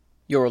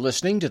You're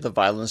listening to the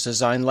Violence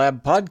Design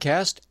Lab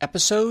Podcast,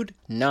 Episode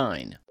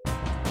 9.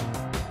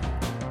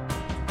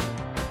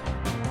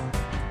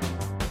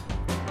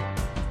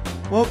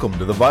 Welcome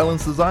to the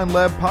Violence Design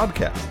Lab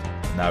Podcast.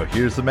 Now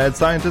here's the mad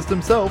scientist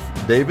himself,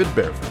 David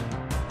Barefoot.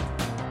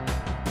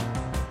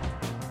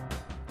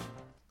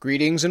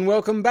 Greetings and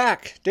welcome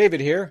back.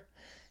 David here.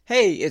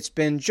 Hey, it's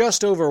been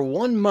just over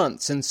 1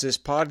 month since this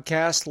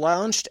podcast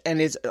launched, and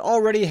it's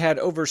already had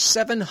over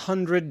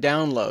 700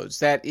 downloads.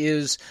 That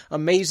is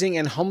amazing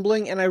and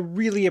humbling, and I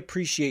really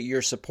appreciate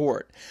your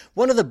support.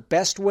 One of the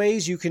best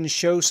ways you can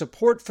show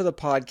support for the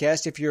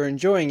podcast if you're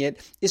enjoying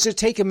it is to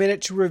take a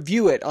minute to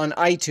review it on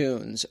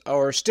iTunes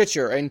or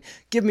Stitcher and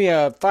give me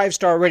a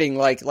 5-star rating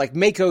like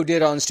Mako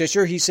did on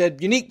Stitcher. He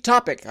said, "Unique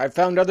topic. I've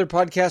found other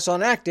podcasts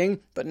on acting,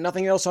 but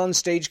nothing else on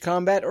stage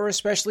combat or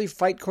especially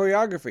fight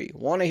choreography.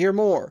 Want to hear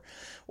more?"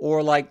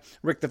 Or like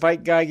Rick the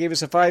Fight Guy gave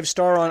us a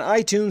 5-star on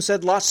iTunes,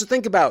 said lots to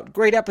think about.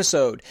 Great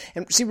episode.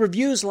 And see,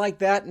 reviews like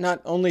that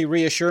not only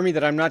reassure me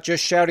that I'm not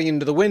just shouting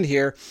into the wind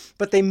here,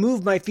 but they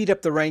move my feet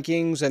up the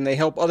rankings and they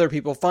help other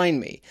people find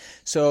me.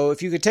 So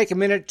if you could take a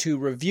minute to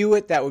review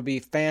it, that would be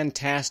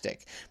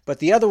fantastic. But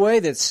the other way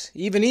that's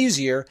even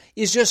easier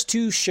is just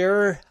to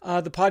share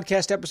the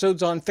podcast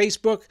episodes on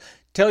Facebook.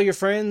 Tell your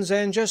friends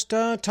and just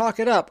talk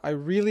it up. I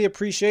really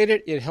appreciate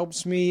it. It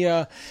helps me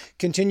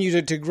continue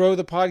to grow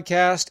the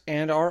podcast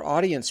and our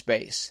audience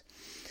base.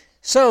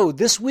 So,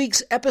 this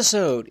week's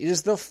episode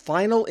is the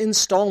final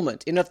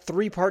installment in a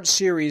 3-part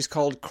series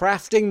called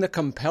Crafting the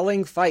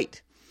Compelling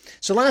Fight.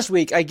 So last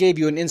week, I gave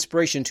you an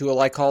inspiration tool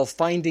I call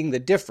Finding the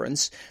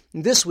Difference.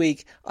 This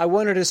week, I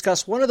want to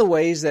discuss one of the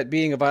ways that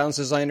being a violence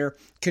designer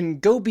can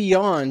go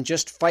beyond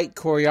just fight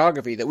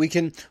choreography, that we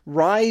can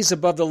rise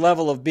above the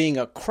level of being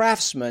a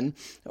craftsman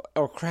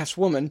or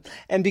craftswoman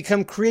and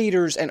become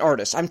creators and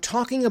artists. I'm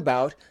talking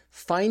about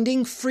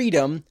finding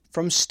freedom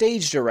from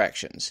stage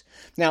directions.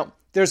 Now,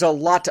 there's a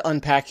lot to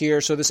unpack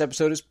here, so this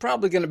episode is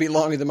probably going to be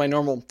longer than my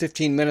normal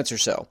 15 minutes or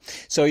so.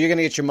 So you're going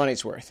to get your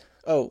money's worth.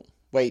 Oh,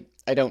 wait,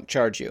 I don't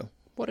charge you.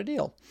 What a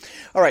deal.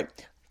 All right.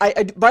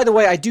 By the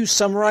way, I do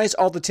summarize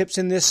all the tips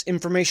in this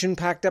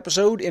information-packed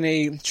episode in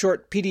a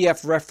short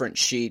PDF reference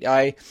sheet.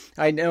 I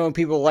know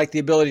people like the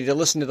ability to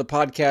listen to the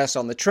podcast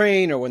on the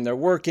train or when they're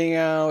working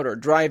out or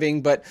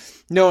driving, but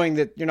knowing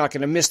that you're not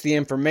going to miss the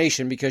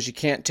information because you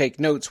can't take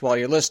notes while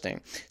you're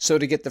listening. So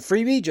to get the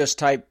freebie, just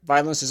type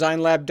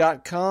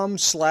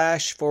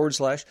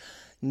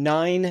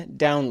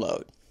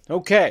violencedesignlab.com//9download.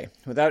 Okay,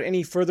 without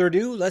any further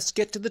ado, let's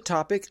get to the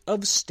topic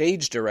of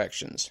stage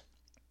directions.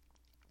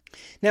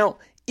 Now,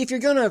 if you're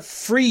going to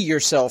free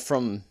yourself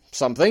from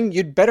something,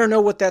 you'd better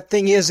know what that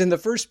thing is in the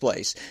first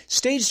place.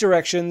 Stage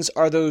directions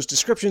are those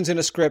descriptions in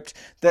a script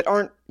that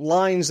aren't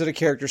lines that a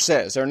character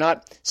says. They're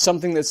not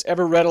something that's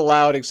ever read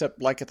aloud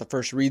except like at the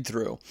first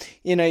read-through.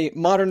 In a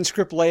modern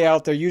script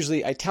layout, they're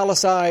usually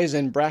italicized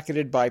and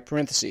bracketed by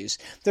parentheses.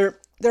 There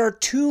are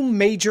 2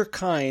 major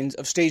kinds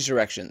of stage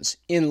directions,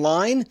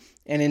 inline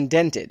and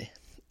indented.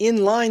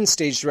 Inline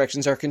stage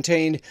directions are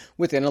contained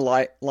within a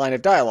line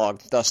of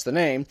dialogue, thus the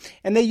name,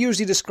 and they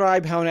usually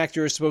describe how an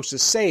actor is supposed to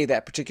say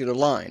that particular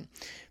line.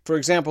 For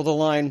example, the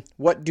line,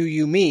 "What do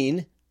you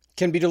mean?"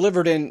 can be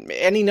delivered in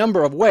any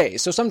number of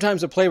ways. So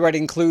sometimes a playwright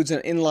includes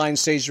an inline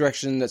stage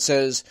direction that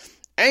says,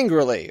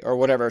 "angrily," or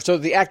whatever, so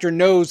the actor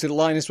knows that the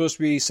line is supposed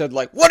to be said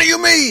like, "What do you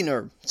mean?"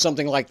 or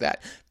something like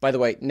that. By the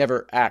way,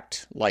 never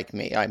act like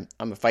me. I'm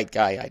a fight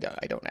guy. I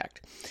don't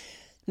act.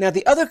 Now,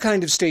 the other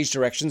kind of stage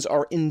directions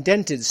are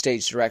indented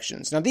stage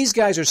directions. Now, these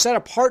guys are set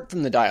apart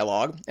from the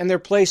dialogue, and they're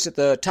placed at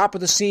the top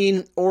of the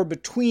scene or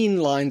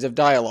between lines of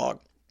dialogue.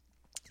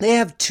 They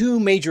have 2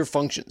 major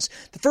functions.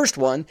 The first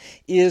one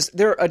is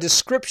they're a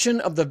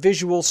description of the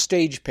visual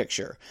stage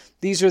picture.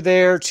 These are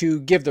there to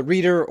give the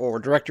reader or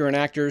director and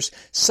actors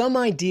some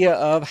idea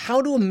of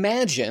how to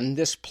imagine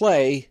this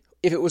play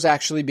if it was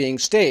actually being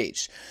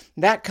staged.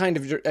 That kind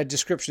of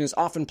description is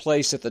often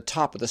placed at the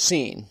top of the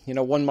scene. You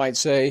know, one might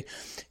say,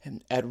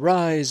 "At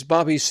Rise,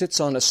 Bobby sits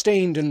on a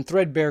stained and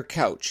threadbare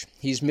couch.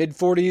 He's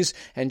mid-40s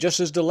and just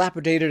as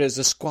dilapidated as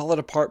the squalid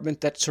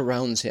apartment that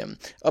surrounds him.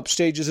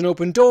 Upstage is an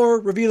open door,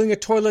 revealing a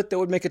toilet that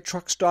would make a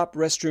truck stop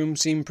restroom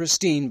seem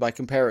pristine by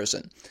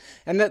comparison."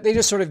 And that they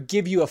just sort of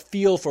give you a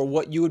feel for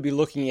what you would be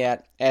looking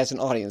at as an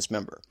audience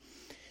member.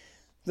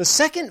 The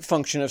second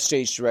function of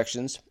stage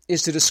directions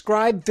is to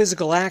describe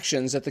physical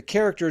actions that the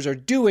characters are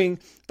doing,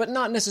 but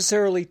not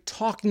necessarily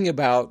talking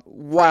about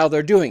while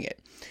they're doing it.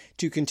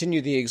 To continue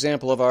the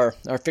example of our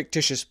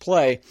fictitious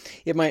play,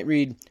 it might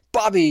read,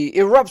 "Bobby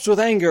erupts with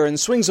anger and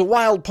swings a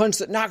wild punch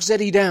that knocks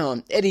Eddie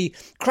down. Eddie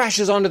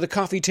crashes onto the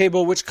coffee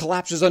table, which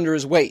collapses under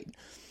his weight."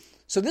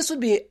 So this would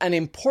be an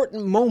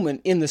important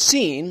moment in the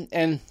scene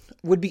and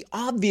would be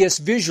obvious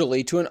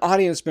visually to an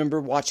audience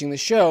member watching the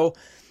show,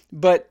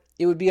 but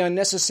it would be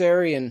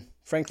unnecessary and,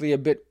 frankly, a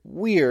bit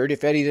weird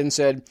if Eddie then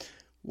said,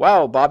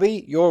 "Wow,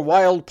 Bobby, your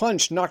wild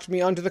punch knocked me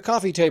onto the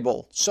coffee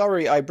table.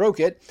 Sorry I broke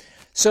it."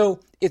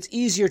 So it's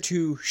easier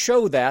to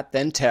show that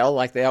than tell,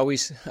 like they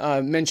always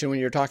mention when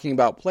you're talking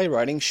about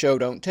playwriting, show,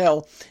 don't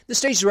tell. The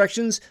stage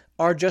directions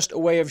are just a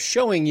way of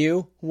showing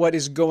you what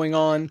is going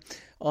on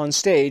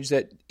stage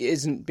that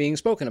isn't being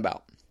spoken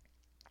about.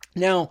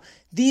 Now,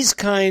 these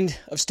kind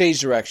of stage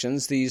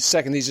directions, these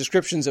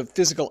descriptions of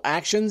physical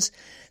actions,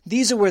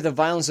 these are where the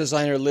violence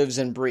designer lives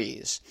and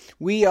breathes.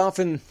 We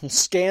often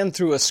scan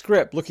through a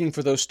script looking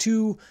for those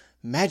two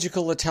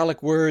magical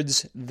italic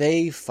words,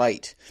 "they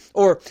fight."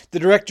 Or the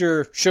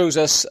director shows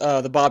us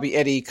the Bobby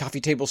Eddie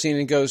coffee table scene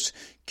and goes,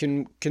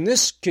 can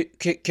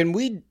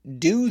we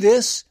do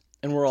this?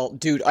 And we're all,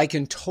 dude, I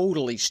can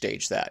totally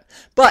stage that.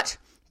 But,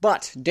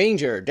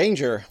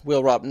 danger,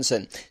 Will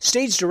Robinson.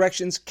 Stage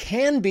directions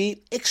can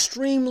be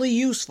extremely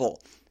useful,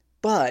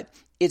 but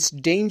it's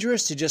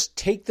dangerous to just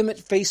take them at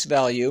face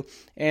value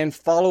and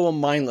follow them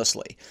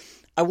mindlessly.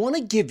 I want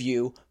to give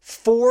you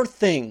 4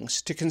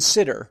 things to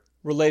consider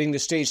relating to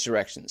stage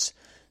directions.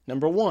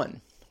 Number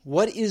 1,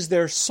 what is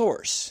their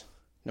source?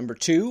 Number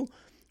 2,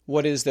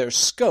 what is their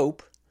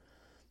scope?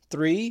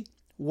 3,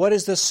 what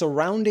is the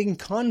surrounding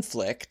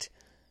conflict?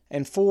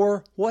 And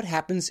 4, what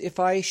happens if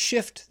I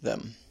shift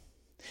them?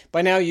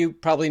 By now you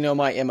probably know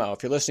my MO.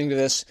 If you're listening to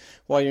this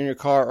while you're in your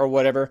car or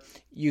whatever,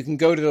 you can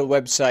go to the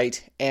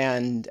website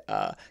and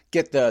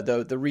get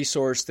the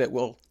resource that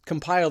will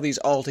compile these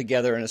all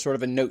together in a sort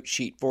of a note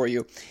sheet for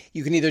you.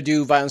 You can either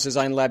do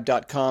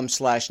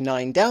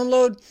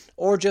violencedesignlab.com/9download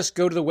or just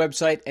go to the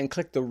website and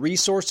click the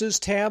resources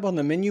tab on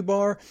the menu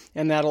bar,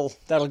 and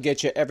that'll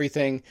get you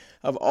everything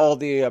of all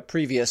the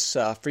previous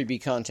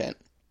freebie content.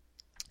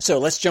 So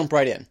let's jump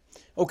right in.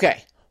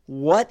 Okay,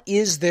 what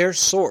is their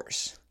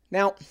source?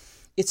 Now,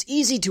 it's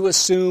easy to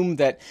assume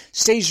that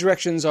stage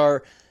directions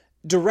are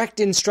direct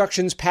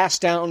instructions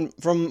passed down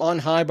from on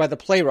high by the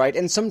playwright,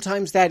 and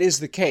sometimes that is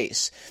the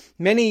case.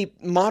 Many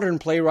modern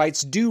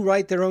playwrights do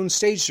write their own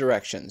stage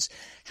directions.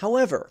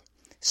 However,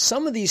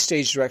 some of these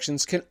stage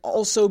directions can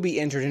also be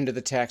entered into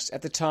the text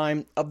at the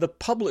time of the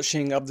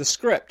publishing of the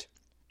script.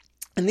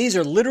 And these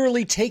are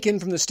literally taken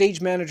from the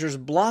stage manager's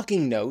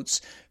blocking notes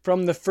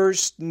from the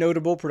first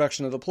notable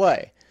production of the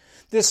play.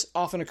 This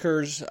often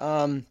occurs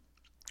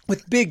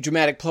with big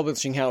dramatic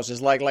publishing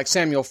houses like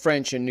Samuel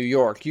French in New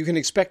York. You can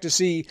expect to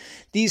see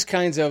these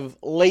kinds of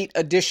late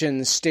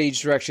edition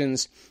stage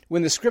directions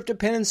when the script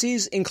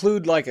appendices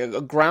include like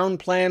a ground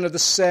plan of the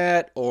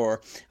set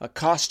or a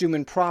costume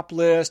and prop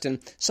list and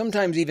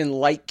sometimes even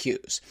light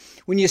cues.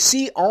 When you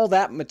see all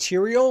that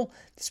material,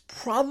 it's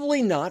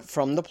probably not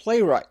from the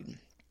playwright.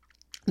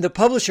 The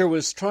publisher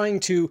was trying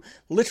to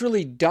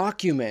literally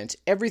document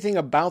everything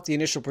about the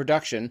initial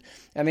production,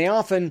 and they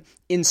often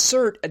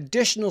insert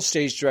additional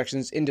stage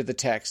directions into the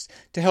text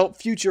to help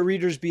future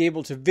readers be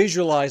able to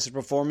visualize the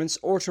performance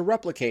or to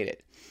replicate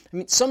it. I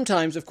mean,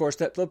 sometimes, of course,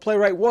 that the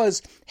playwright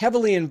was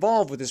heavily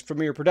involved with this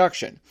premiere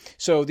production.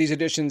 So these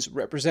additions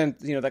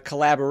represent, the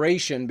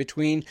collaboration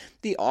between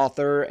the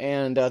author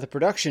and the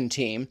production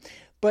team.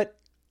 But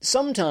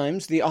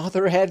sometimes the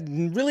author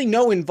had really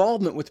no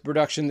involvement with the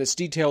production that's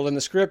detailed in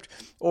the script,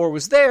 or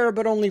was there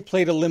but only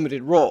played a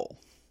limited role.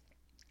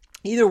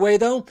 Either way,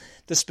 though,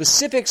 the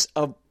specifics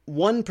of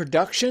one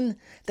production,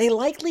 they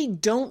likely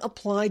don't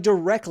apply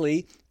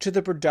directly to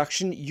the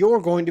production you're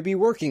going to be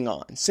working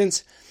on,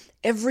 since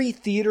every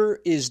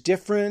theater is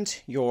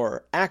different,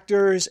 your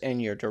actors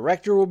and your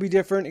director will be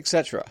different,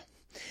 etc.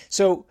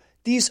 So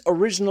these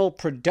original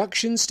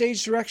production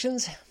stage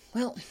directions,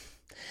 well,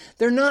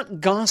 they're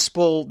not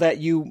gospel that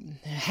you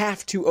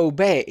have to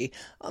obey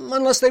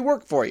unless they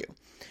work for you.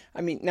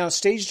 I mean, now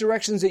stage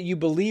directions that you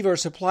believe are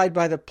supplied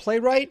by the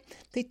playwright,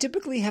 they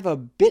typically have a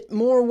bit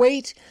more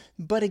weight,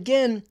 but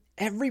again,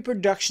 every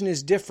production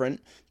is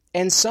different,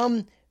 and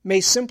some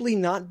may simply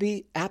not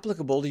be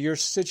applicable to your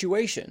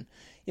situation.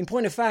 In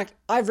point of fact,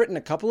 I've written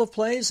a couple of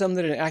plays, some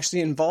that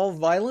actually involve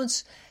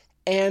violence,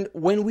 and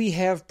when we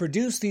have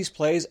produced these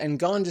plays and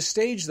gone to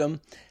stage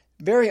them,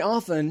 very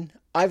often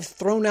I've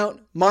thrown out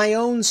my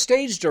own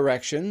stage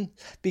direction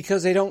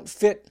because they don't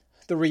fit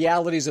the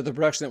realities of the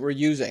production that we're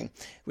using,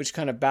 which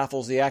kind of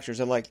baffles the actors.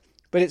 They're like,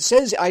 but it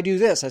says I do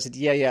this. I said,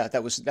 yeah,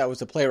 that was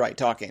the playwright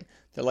talking.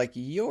 They're like,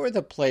 you're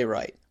the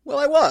playwright. Well,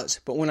 I was,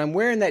 but when I'm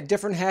wearing that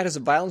different hat as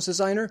a violence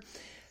designer,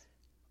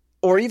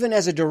 or even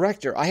as a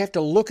director, I have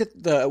to look at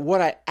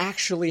what I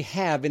actually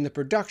have in the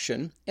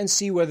production and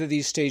see whether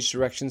these stage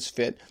directions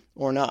fit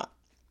or not.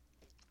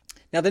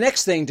 Now, the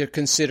next thing to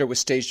consider with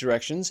stage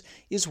directions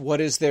is what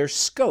is their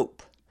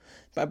scope.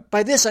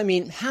 By this, I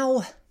mean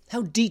how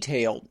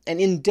detailed and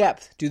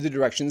in-depth do the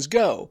directions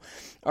go?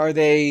 Are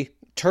they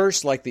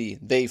terse like the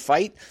 "they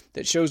fight"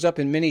 that shows up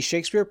in many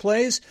Shakespeare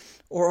plays?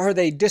 Or are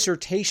they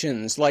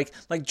dissertations like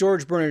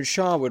George Bernard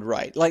Shaw would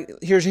write? Like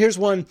here's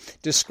one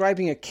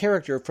describing a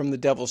character from The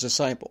Devil's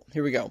Disciple.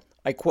 Here we go.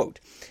 I quote,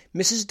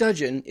 "Mrs.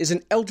 Dudgeon is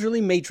an elderly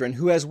matron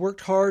who has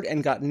worked hard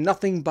and got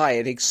nothing by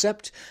it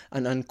except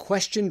an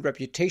unquestioned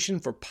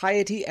reputation for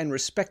piety and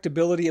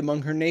respectability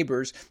among her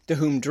neighbors, to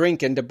whom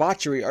drink and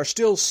debauchery are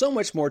still so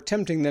much more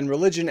tempting than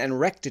religion and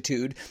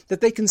rectitude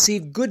that they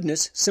conceive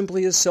goodness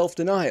simply as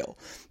self-denial.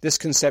 This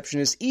conception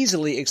is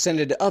easily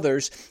extended to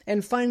others,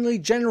 and finally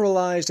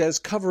generalized as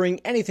covering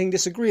anything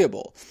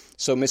disagreeable.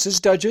 So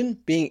Mrs. Dudgeon,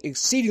 being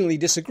exceedingly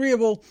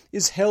disagreeable,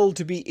 is held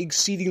to be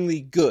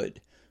exceedingly good."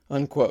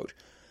 Unquote.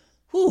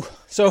 Whew.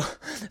 So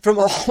from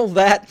all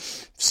that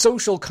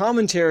social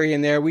commentary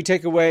in there, we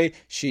take away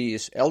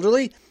she's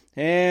elderly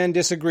and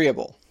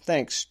disagreeable.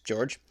 Thanks,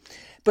 George.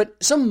 But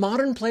some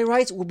modern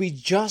playwrights will be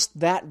just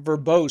that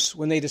verbose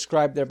when they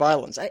describe their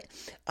violence.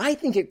 I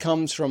think it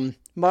comes from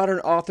modern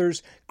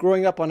authors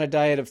growing up on a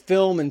diet of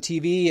film and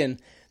TV, and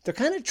they're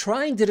kind of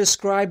trying to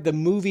describe the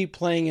movie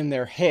playing in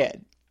their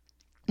head.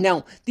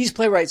 Now, these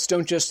playwrights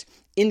don't just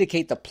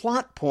indicate the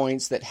plot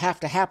points that have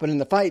to happen in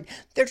the fight,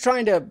 they're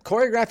trying to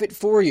choreograph it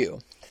for you.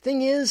 The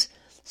thing is,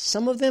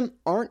 some of them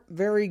aren't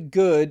very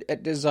good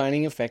at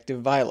designing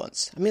effective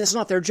violence. I mean, it's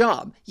not their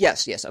job.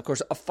 Yes, of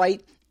course, a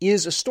fight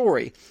is a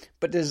story,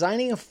 but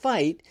designing a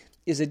fight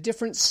is a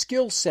different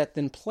skill set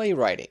than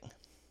playwriting.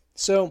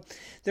 So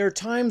there are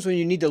times when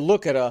you need to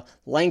look at a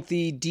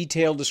lengthy,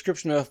 detailed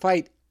description of a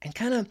fight and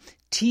kind of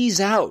tease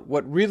out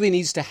what really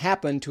needs to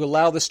happen to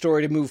allow the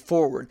story to move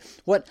forward,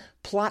 what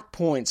plot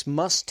points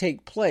must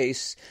take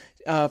place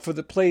for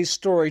the play's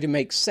story to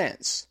make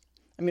sense.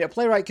 I mean, a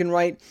playwright can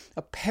write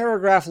a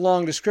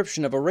paragraph-long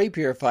description of a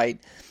rapier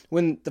fight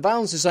when the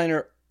violence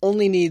designer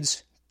only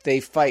needs "they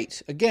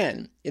fight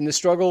again. In the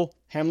struggle,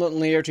 Hamlet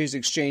and Laertes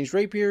exchange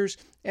rapiers,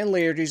 and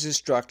Laertes is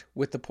struck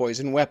with the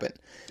poison weapon."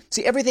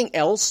 See, everything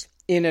else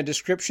in a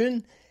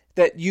description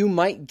that you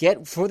might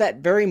get for that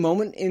very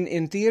moment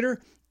in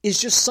theater is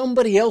just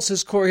somebody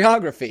else's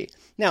choreography.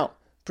 Now,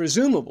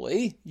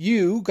 presumably,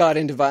 you got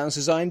into violence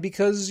design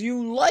because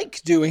you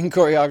like doing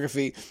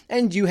choreography,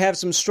 and you have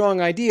some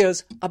strong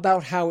ideas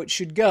about how it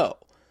should go.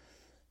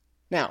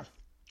 Now,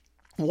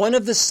 one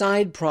of the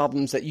side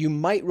problems that you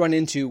might run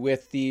into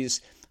with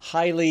these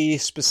highly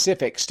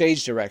specific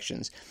stage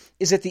directions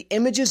is that the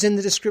images in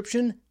the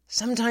description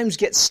sometimes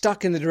get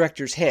stuck in the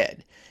director's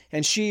head,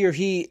 and she or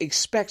he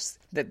expects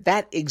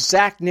that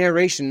exact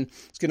narration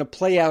is going to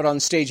play out on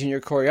stage in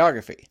your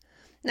choreography.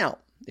 Now,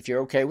 if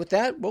you're okay with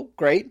that, well,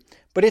 great.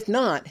 But if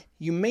not,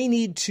 you may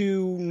need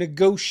to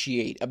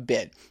negotiate a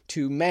bit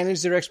to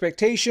manage their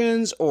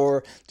expectations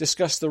or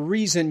discuss the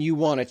reason you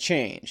want to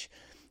change.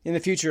 In the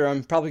future,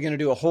 I'm probably going to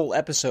do a whole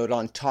episode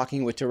on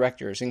talking with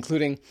directors,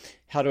 including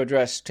how to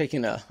address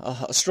taking a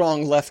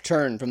strong left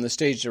turn from the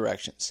stage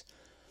directions.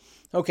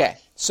 Okay,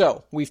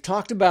 so we've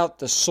talked about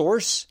the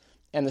source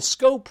and the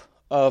scope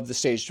of the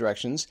stage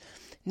directions.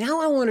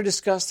 Now I want to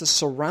discuss the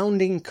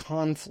surrounding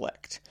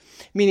conflict,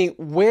 meaning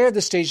where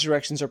the stage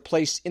directions are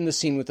placed in the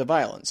scene with the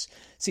violence.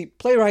 See,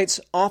 playwrights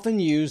often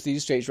use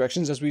these stage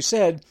directions, as we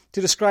said,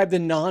 to describe the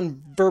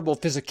non-verbal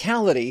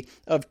physicality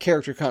of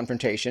character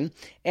confrontation,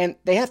 and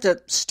they have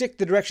to stick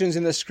the directions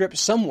in the script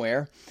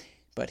somewhere.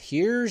 But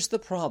here's the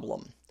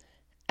problem.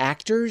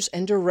 Actors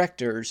and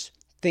directors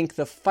think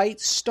the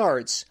fight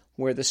starts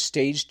where the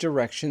stage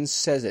direction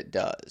says it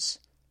does.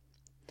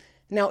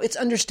 Now, it's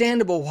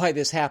understandable why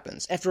this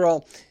happens. After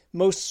all,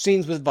 most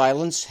scenes with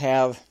violence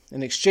have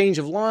an exchange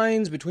of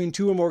lines between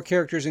two or more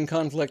characters in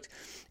conflict,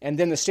 and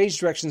then the stage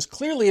directions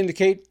clearly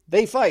indicate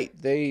they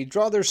fight, they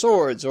draw their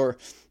swords, or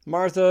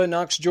Martha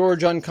knocks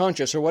George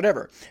unconscious, or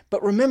whatever.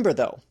 But remember,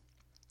 though,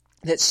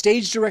 that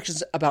stage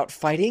directions about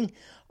fighting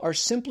are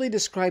simply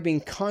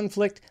describing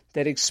conflict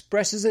that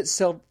expresses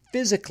itself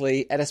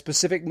physically at a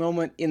specific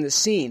moment in the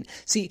scene.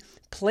 See,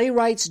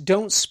 playwrights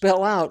don't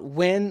spell out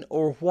when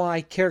or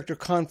why character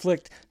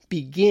conflict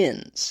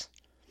begins.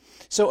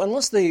 So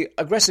unless the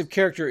aggressive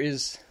character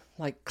is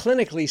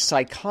clinically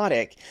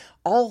psychotic,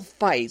 all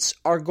fights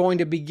are going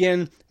to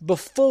begin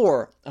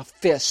before a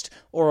fist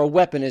or a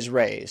weapon is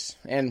raised.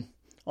 And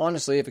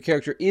honestly, if a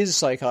character is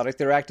psychotic,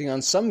 they're acting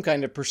on some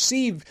kind of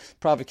perceived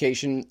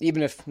provocation,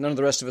 even if none of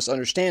the rest of us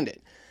understand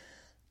it.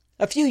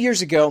 A few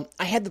years ago,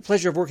 I had the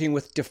pleasure of working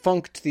with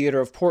Defunct Theater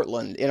of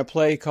Portland in a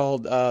play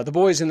called The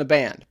Boys in the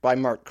Band by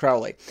Mark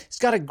Crowley. It's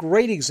got a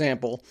great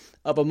example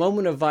of a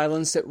moment of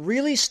violence that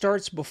really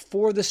starts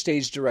before the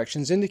stage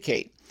directions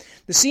indicate.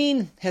 The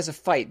scene has a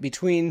fight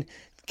between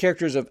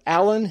characters of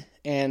Alan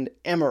and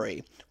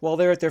Emery while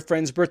they're at their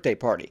friend's birthday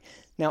party.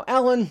 Now,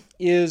 Alan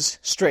is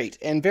straight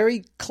and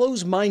very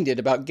close-minded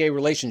about gay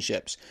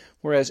relationships,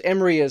 whereas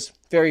Emery is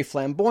very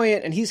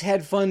flamboyant, and he's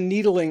had fun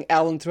needling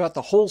Alan throughout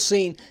the whole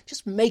scene,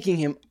 just making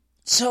him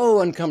so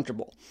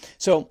uncomfortable.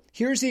 So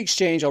here's the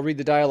exchange, I'll read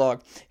the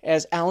dialogue,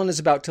 as Alan is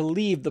about to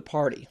leave the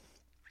party.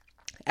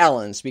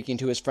 Alan, speaking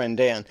to his friend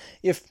Dan,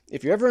 if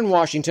you're ever in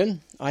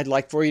Washington, I'd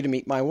like for you to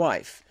meet my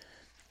wife.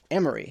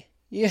 Emery,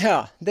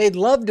 yeah, they'd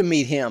love to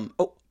meet him.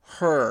 Oh,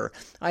 her.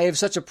 I have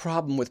such a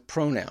problem with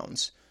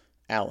pronouns.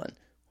 Alan,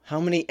 how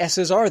many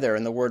S's are there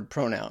in the word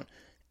pronoun?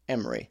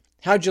 Emery,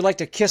 how'd you like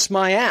to kiss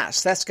my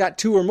ass? That's got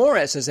 2 or more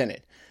S's in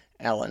it.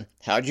 Alan,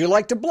 how'd you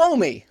like to blow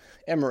me?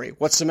 Emery,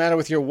 what's the matter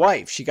with your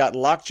wife? She got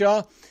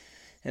lockjaw?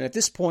 And at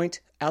this point,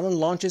 Alan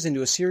launches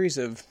into a series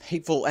of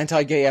hateful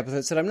anti-gay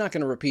epithets that I'm not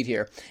going to repeat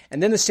here.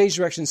 And then the stage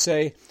directions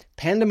say,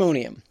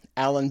 pandemonium.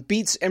 Alan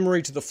beats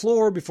Emery to the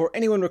floor before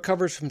anyone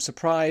recovers from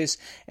surprise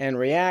and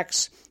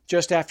reacts.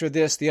 Just after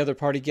this, the other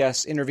party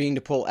guests intervene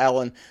to pull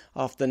Alan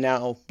off the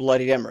now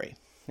bloodied Emery.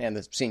 And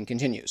the scene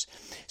continues.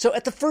 So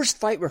at the first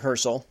fight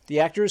rehearsal, the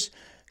actors,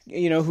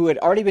 who had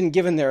already been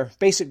given their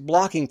basic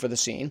blocking for the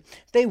scene,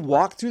 they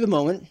walked through the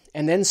moment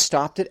and then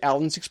stopped at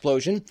Alan's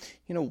explosion,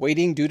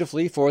 waiting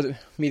dutifully for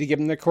me to give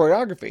them their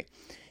choreography.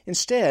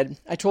 Instead,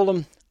 I told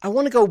them, I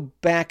want to go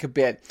back a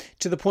bit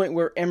to the point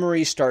where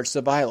Emery starts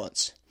the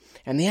violence.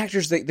 And the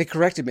actors, they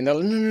corrected me. They're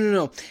like,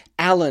 no.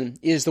 Alan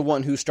is the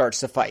one who starts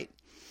the fight.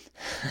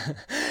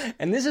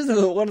 And this is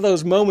one of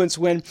those moments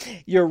when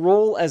your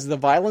role as the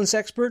violence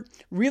expert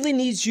really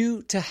needs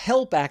you to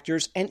help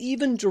actors and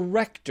even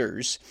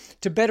directors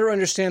to better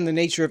understand the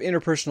nature of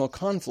interpersonal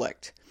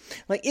conflict.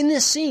 Like in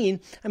this scene,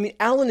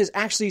 Alan is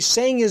actually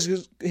saying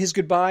his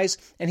goodbyes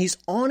and he's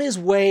on his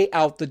way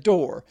out the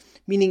door,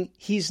 meaning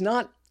he's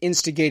not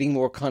instigating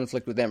more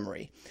conflict with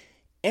Emery.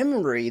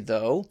 Emery,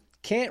 though,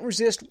 can't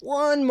resist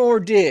one more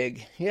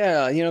dig.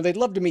 Yeah, they'd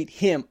love to meet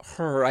him,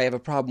 her, I have a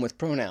problem with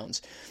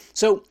pronouns.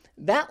 So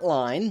that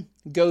line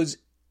goes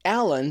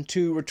Alan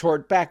to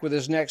retort back with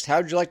his next,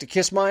 how'd you like to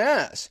kiss my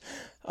ass?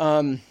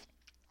 Emery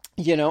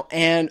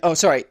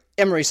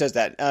says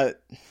that.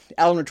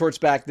 Alan retorts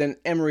back, then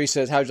Emery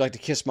says, how'd you like to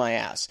kiss my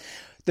ass?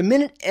 The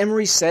minute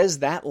Emery says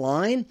that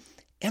line,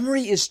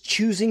 Emery is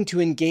choosing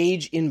to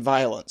engage in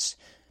violence.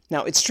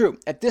 Now, it's true,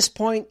 at this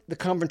point, the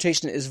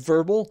confrontation is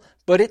verbal,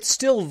 but it's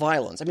still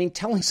violence.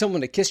 Telling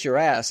someone to kiss your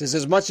ass is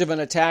as much of an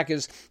attack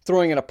as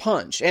throwing in a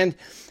punch. And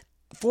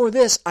for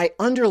this, I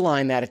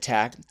underline that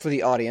attack for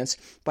the audience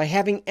by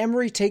having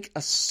Emery take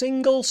a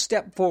single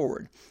step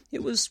forward.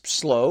 It was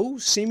slow,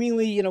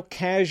 seemingly,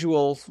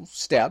 casual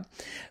step,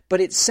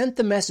 but it sent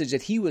the message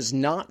that he was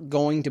not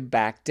going to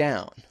back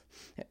down.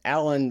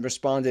 Alan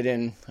responded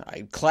in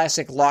a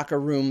classic locker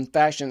room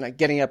fashion,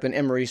 getting up in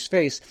Emery's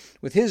face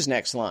with his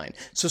next line.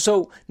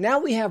 So now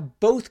we have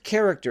both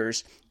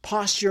characters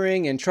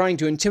posturing and trying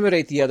to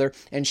intimidate the other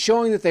and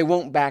showing that they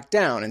won't back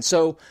down. And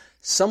so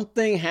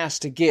something has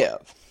to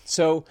give.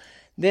 So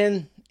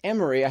then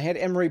I had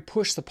Emery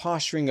push the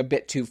posturing a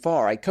bit too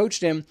far. I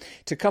coached him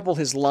to couple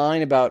his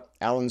line about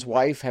Alan's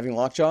wife having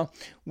lockjaw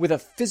with a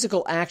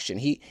physical action.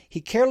 He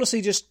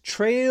carelessly just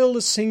trailed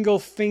a single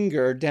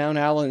finger down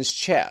Alan's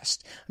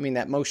chest.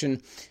 That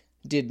motion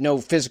did no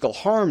physical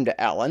harm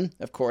to Alan,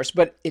 of course,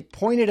 but it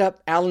pointed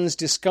up Alan's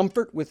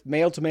discomfort with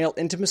male-to-male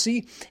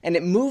intimacy, and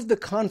it moved the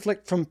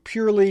conflict from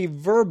purely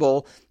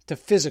verbal to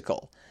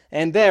physical.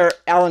 And there,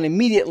 Alan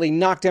immediately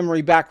knocked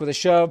Emery back with a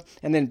shove,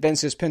 and then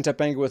vents his pent-up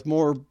anger with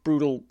more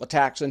brutal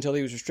attacks until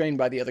he was restrained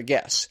by the other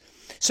guests.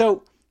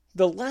 So,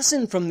 the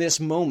lesson from this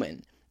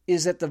moment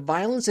is that the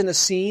violence in a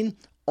scene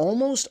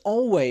almost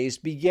always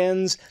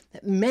begins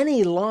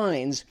many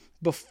lines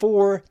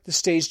before the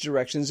stage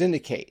directions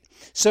indicate.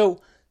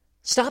 So,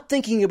 stop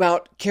thinking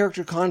about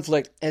character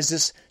conflict as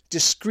this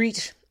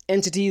discrete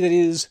entity that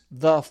is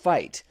the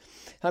fight.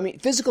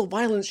 Physical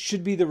violence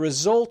should be the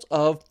result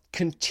of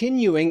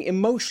continuing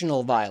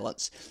emotional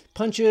violence.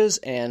 Punches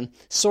and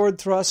sword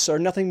thrusts are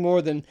nothing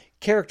more than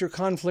character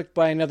conflict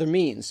by another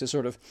means, to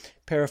sort of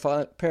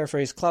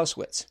paraphrase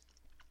Clausewitz.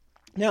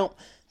 Now,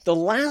 the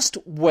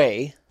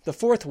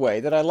fourth way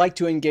that I like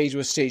to engage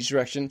with stage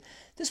direction,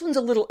 this one's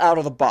a little out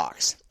of the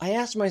box. I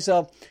asked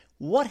myself,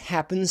 what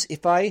happens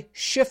if I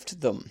shift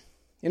them?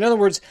 In other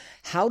words,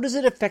 how does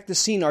it affect the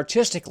scene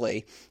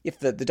artistically if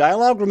the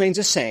dialogue remains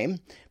the same,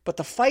 but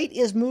the fight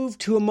is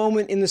moved to a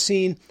moment in the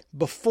scene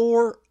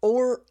before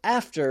or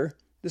after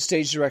the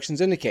stage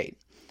directions indicate?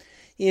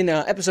 In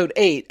episode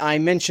 8, I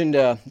mentioned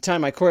the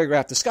time I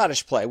choreographed the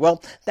Scottish play.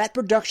 Well, that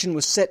production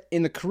was set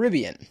in the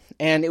Caribbean,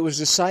 and it was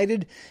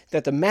decided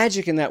that the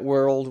magic in that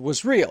world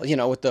was real,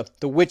 with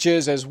the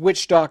witches as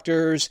witch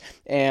doctors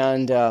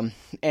and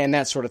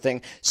that sort of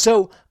thing.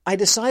 So I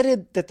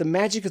decided that the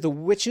magic of the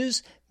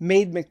witches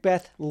made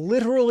Macbeth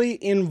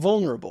literally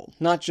invulnerable,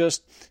 not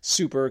just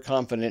super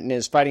confident in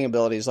his fighting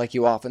abilities like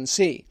you often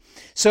see.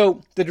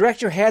 So the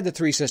director had the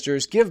three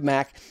sisters give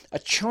Mac a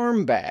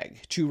charm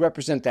bag to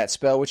represent that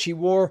spell, which he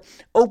wore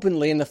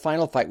openly in the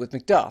final fight with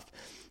Macduff.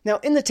 Now,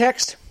 in the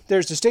text,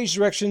 there's the stage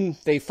direction,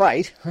 they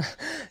fight.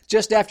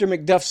 Just after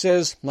Macduff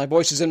says, "My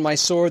voice is in my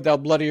sword, thou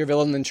bloodier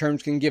villain than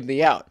terms can give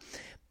thee out."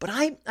 But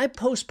I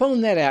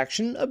postponed that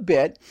action a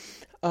bit,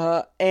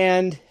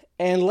 and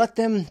let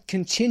them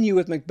continue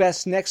with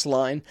Macbeth's next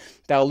line,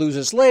 "Thou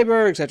losest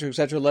labor,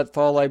 etc., let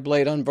fall thy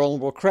blade on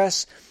vulnerable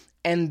crests."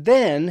 And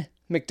then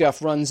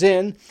Macduff runs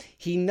in.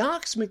 He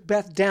knocks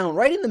Macbeth down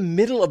right in the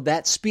middle of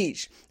that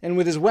speech, and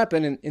with his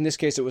weapon, in this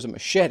case it was a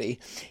machete,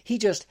 he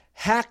just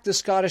hacked the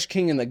Scottish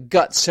king in the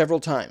gut several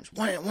times.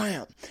 Wham,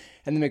 wham.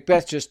 And then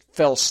Macbeth just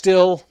fell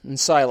still and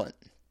silent.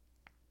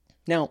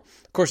 Now,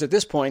 of course, at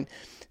this point,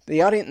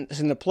 the audience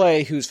in the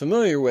play who's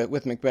familiar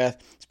with Macbeth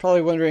is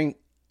probably wondering,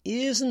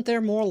 isn't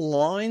there more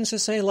lines to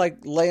say, like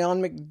 "lay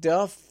on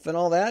Macduff" and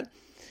all that?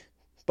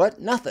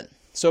 But nothing.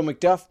 So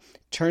Macduff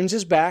turns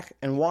his back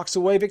and walks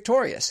away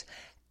victorious.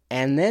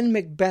 And then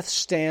Macbeth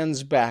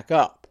stands back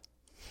up.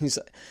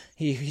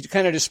 He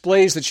kind of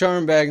displays the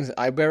charm bag and says,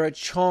 "I bear a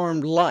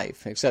charmed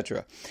life,"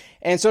 etc.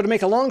 And so to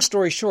make a long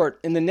story short,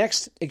 in the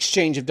next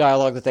exchange of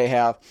dialogue that they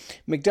have,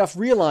 Macduff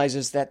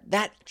realizes that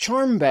that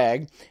charm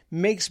bag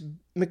makes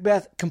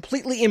Macbeth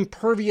completely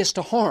impervious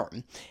to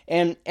harm.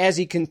 And as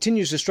he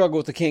continues to struggle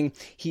with the king,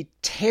 he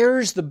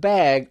tears the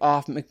bag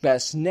off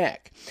Macbeth's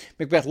neck.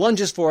 Macbeth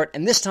lunges for it,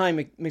 and this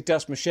time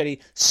Macduff's machete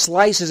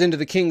slices into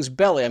the king's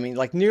belly,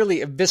 like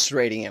nearly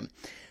eviscerating him.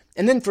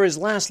 And then for his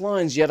last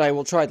lines, "Yet I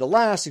will try the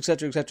last,"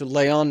 etc.,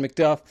 lay on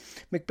Macduff.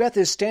 Macbeth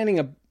is standing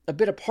a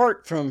bit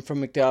apart from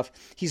Macduff.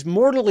 He's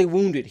mortally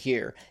wounded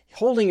here,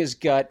 holding his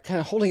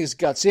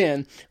guts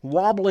in,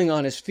 wobbling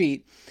on his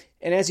feet.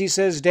 And as he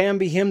says, "Damn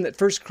be him that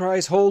first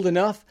cries hold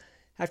enough,"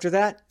 after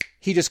that,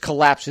 he just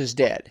collapses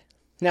dead.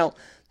 Now,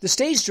 the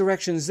stage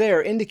directions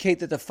there indicate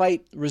that the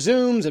fight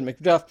resumes and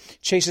Macduff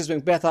chases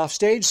Macbeth off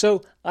stage,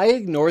 so I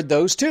ignored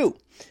those too.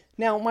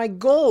 Now, my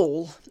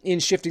goal in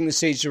shifting the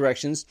stage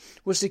directions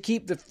was to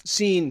keep the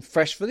scene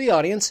fresh for the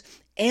audience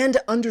and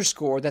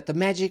underscore that the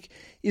magic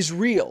is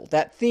real,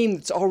 that theme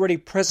that's already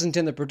present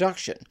in the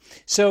production.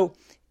 So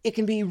it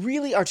can be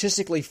really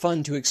artistically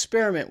fun to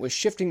experiment with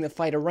shifting the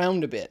fight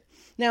around a bit.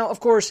 Now, of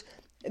course,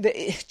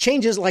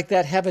 changes like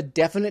that have a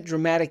definite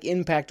dramatic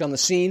impact on the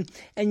scene,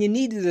 and you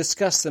need to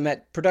discuss them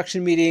at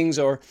production meetings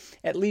or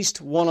at least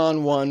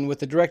one-on-one with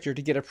the director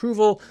to get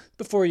approval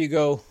before you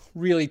go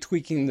really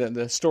tweaking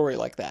the story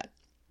like that.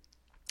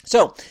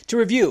 So, to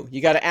review,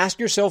 you got to ask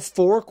yourself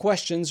 4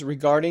 questions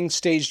regarding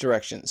stage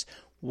directions.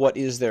 What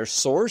is their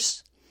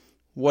source?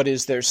 What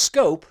is their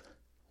scope?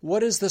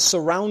 What is the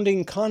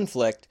surrounding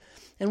conflict?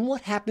 And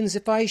what happens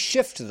if I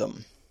shift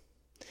them?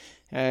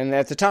 And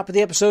at the top of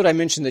the episode, I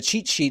mentioned the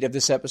cheat sheet of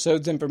this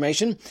episode's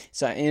information.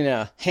 It's in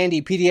a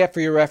handy PDF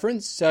for your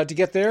reference. To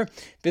get there,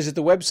 visit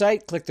the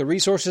website, click the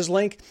resources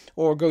link,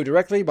 or go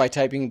directly by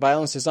typing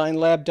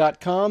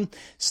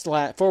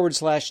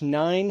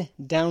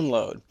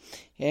violencedesignlab.com/9download.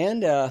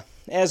 And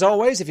as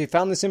always, if you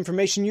found this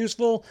information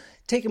useful,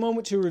 take a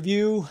moment to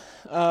review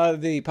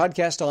the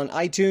podcast on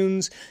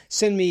iTunes.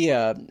 Send me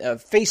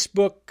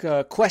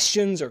Facebook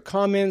questions or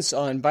comments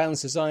on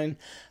Violence Design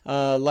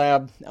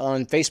Lab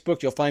on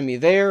Facebook. You'll find me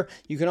there.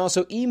 You can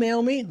also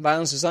email me,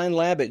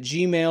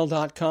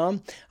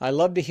 violencedesignlab@gmail.com. I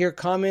love to hear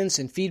comments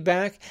and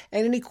feedback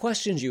and any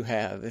questions you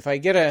have. If I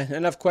get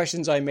enough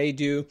questions, I may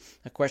do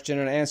a question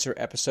and answer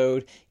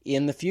episode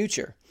in the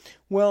future.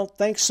 Well,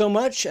 thanks so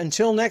much.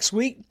 Until next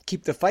week,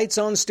 keep the fights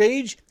on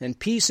stage and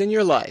peace in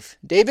your life.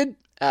 David,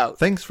 out.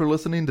 Thanks for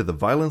listening to the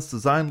Violence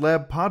Design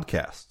Lab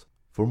podcast.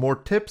 For more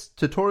tips,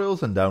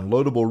 tutorials, and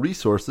downloadable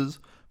resources,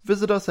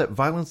 visit us at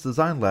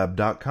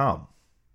violencedesignlab.com.